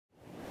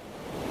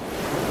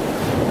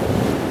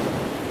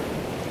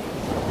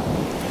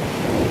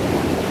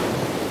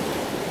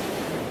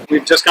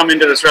We've just come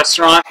into this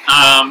restaurant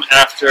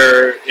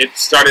after it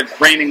started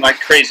raining like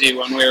crazy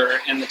when we were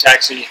in the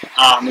taxi.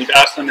 We've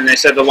asked them and they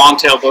said the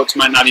long-tail boats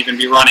might not even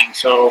be running,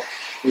 so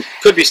we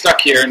could be stuck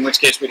here, in which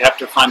case we'd have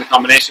to find a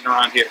combination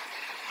around here,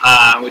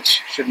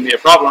 which shouldn't be a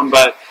problem,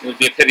 but it would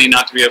be a pity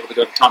not to be able to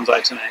go to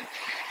Tonsai tonight.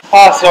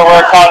 So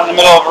we're caught in the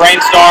middle of a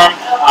rainstorm.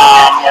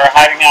 We're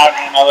hiding out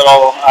in a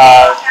little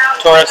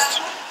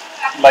tourist,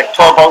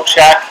 tour boat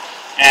shack.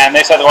 And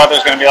they said the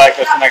weather's going to be like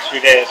this the next few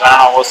days. I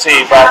don't know, we'll see.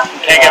 But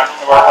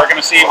we're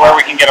going to see where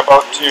we can get a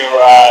boat to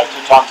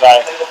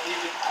Tonsai.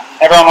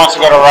 Everyone wants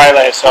to go to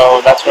Riley, so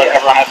that's what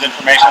everyone has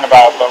information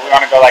about. But we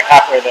want to go like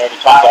halfway there to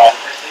Tonsai.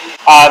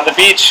 The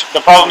beach,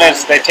 the problem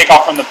is they take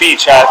off from the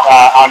beach at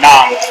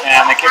Anang,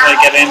 and they can't really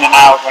get in and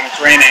out when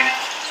it's raining.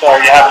 So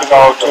you have to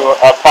go to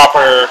a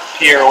proper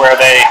pier where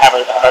they have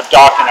a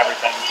dock and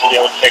everything to be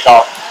able to take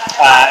off.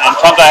 And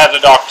Tonsai has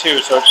a dock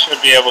too, so it should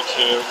be able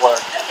to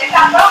work. It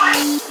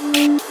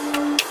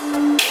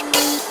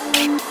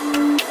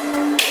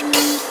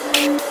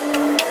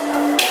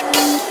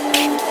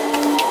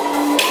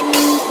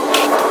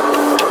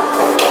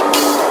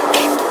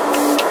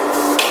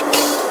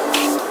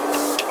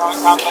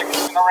sounds like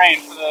it's going to rain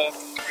for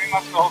pretty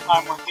much the whole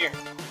time we're here.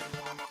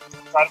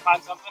 Try to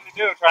find something to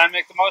do, try and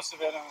make the most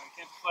of it, and we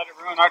can't just let it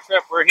ruin our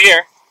trip. We're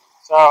here,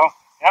 so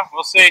yeah,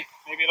 we'll see.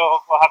 Maybe we'll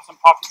have some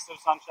pockets of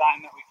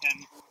sunshine that we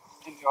can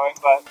enjoy,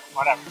 but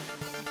whatever.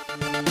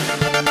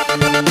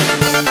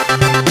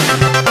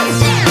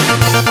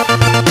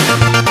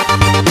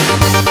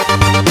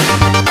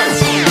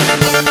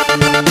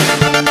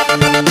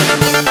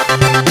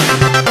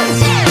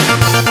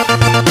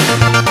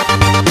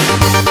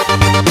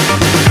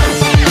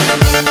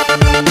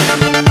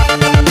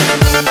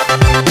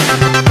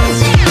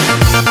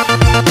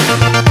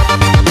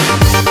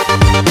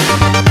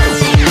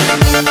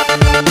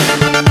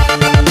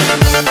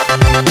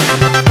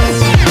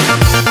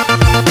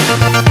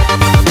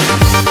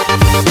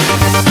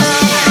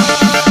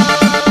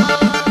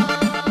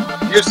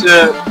 Used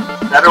to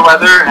better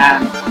weather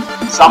and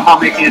somehow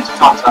making it to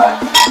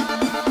Tonsai.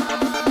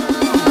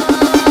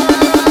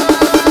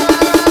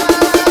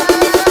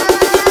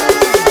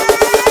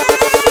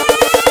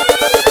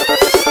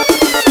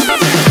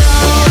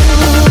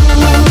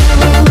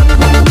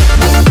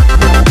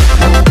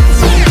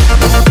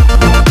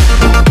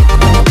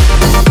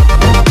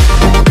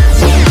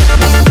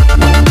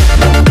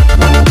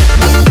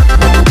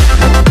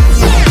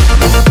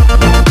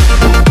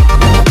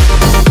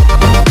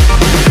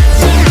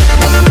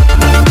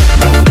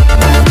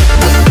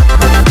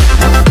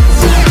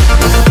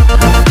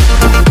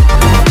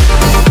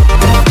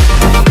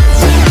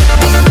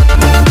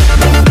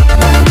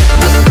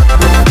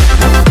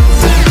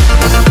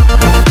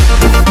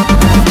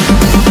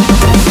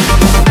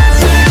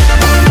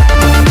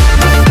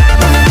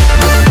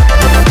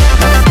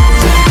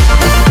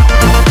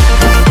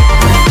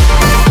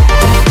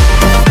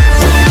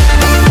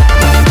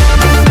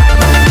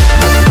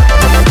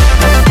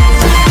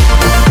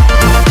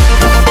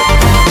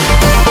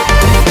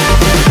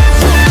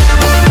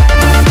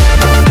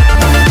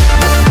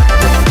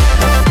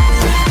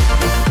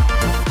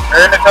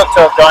 We're in a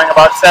tuk-tuk going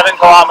about 7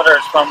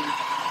 kilometers from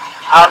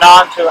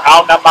Aonan to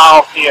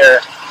Aonamao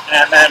Pier,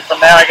 and then from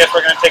there I guess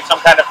we're going to take some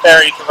kind of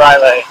ferry to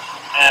Riley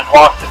and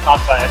walk to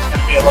Tonsai. It's going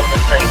to be a little bit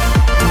crazy.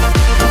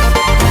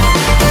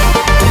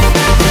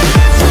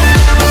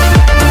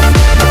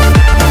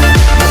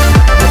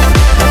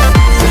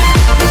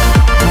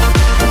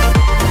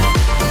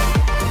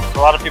 There's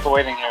a lot of people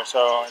waiting here,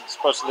 so it's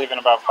supposed to leave in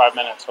about 5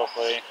 minutes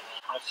hopefully.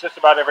 It's just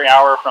about every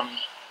hour from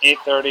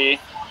 8:30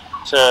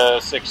 to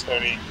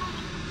 6:30.